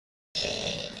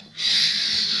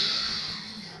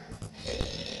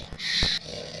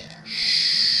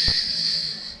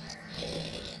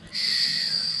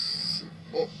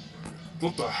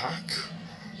What the heck?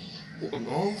 What on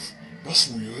earth?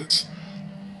 That's weird.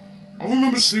 I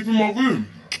remember sleeping in my room.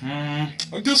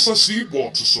 I guess I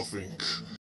sleepwalked or something.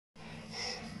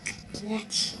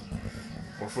 What?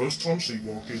 My first time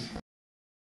sleepwalking.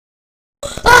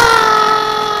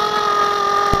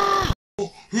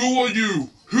 Oh, who are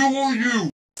you? Who are you?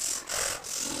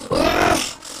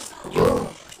 You're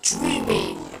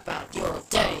dreaming about your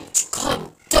day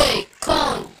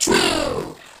come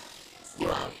true. You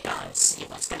are gonna see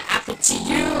what's gonna happen to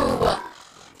you.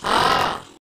 Ah.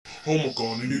 Oh my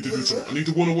god, I need to do something. I need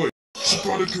to run away.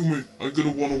 Somebody kill me. I'm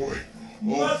gonna run away.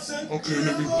 Okay,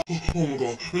 let me. Oh my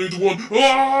god, I need to run.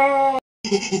 Ah!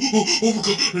 Oh my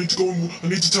god, I need to go and I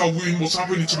need to tell Win what's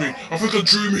happening to me. I think I'm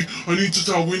dreaming. I need to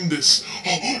tell Win this.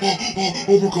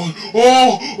 Oh my god.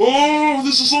 Oh,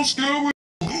 this is so scary.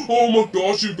 Oh my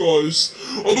gosh, you guys.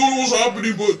 I don't know what's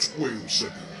happening, but wait a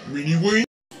second. Mini Win?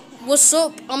 What's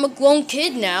up? I'm a grown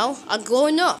kid now. I'm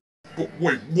growing up. But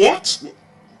wait, what?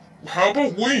 How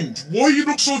about Wind? Why you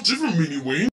look so different, Mini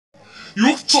Wind? You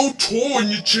look so tall and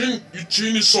your chin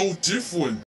is so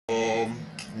different.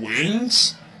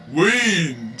 Wind?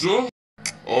 Wind?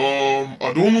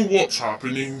 I don't know what's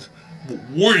happening, but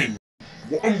Wind,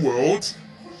 what in the world?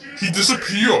 He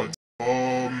disappeared.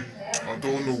 I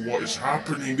don't know what is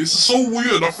happening. This is so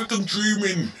weird. I think I'm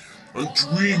dreaming. I'm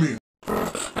dreaming.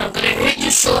 I'm gonna hit you,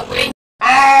 Stort Wind. Ow!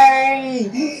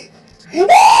 Oh,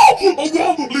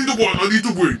 I need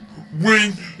to win.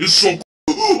 Win is so.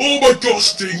 Oh my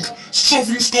gosh, Dink!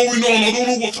 Something's going on. I don't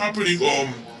know what's happening.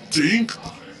 Dink,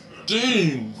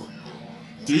 Dink,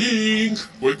 Dink.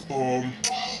 Wait,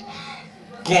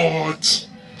 God,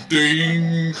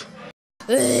 Dink.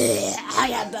 I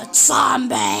am a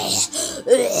zombie.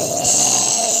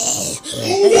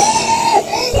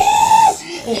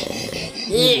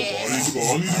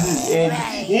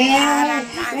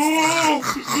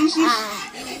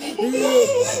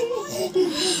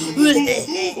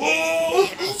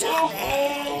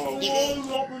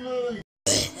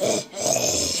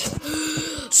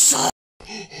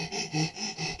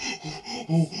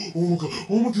 Oh my god,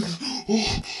 oh my goodness,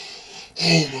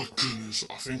 oh my goodness,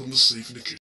 I think I'm just safe in the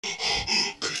kitchen.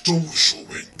 Okay, don't worry,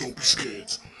 Showman, don't be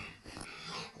scared.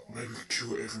 Maybe we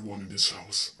kill everyone in this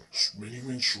house.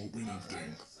 Miniman, Showman, and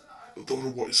thing. I don't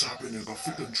know what is happening, I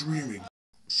think I'm dreaming.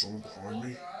 Someone behind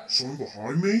me? Someone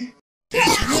behind me?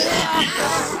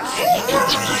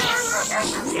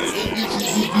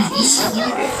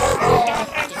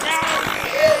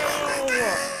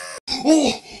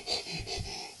 Oh!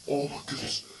 Oh my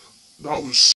goodness, that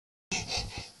was...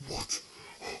 What?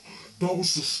 That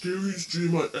was the scariest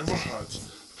dream I ever had.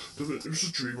 It was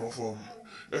a dream of,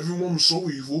 everyone was so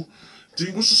evil.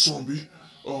 Ding was a zombie,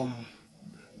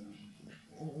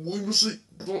 Wayne was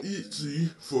not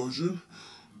EXE version.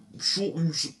 Short Wayne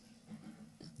was a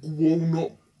grown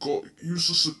up guy. He was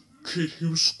just a kid. He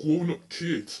was a grown up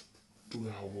kid. Don't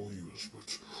know how old he was,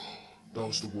 but that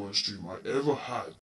was the worst dream I ever had.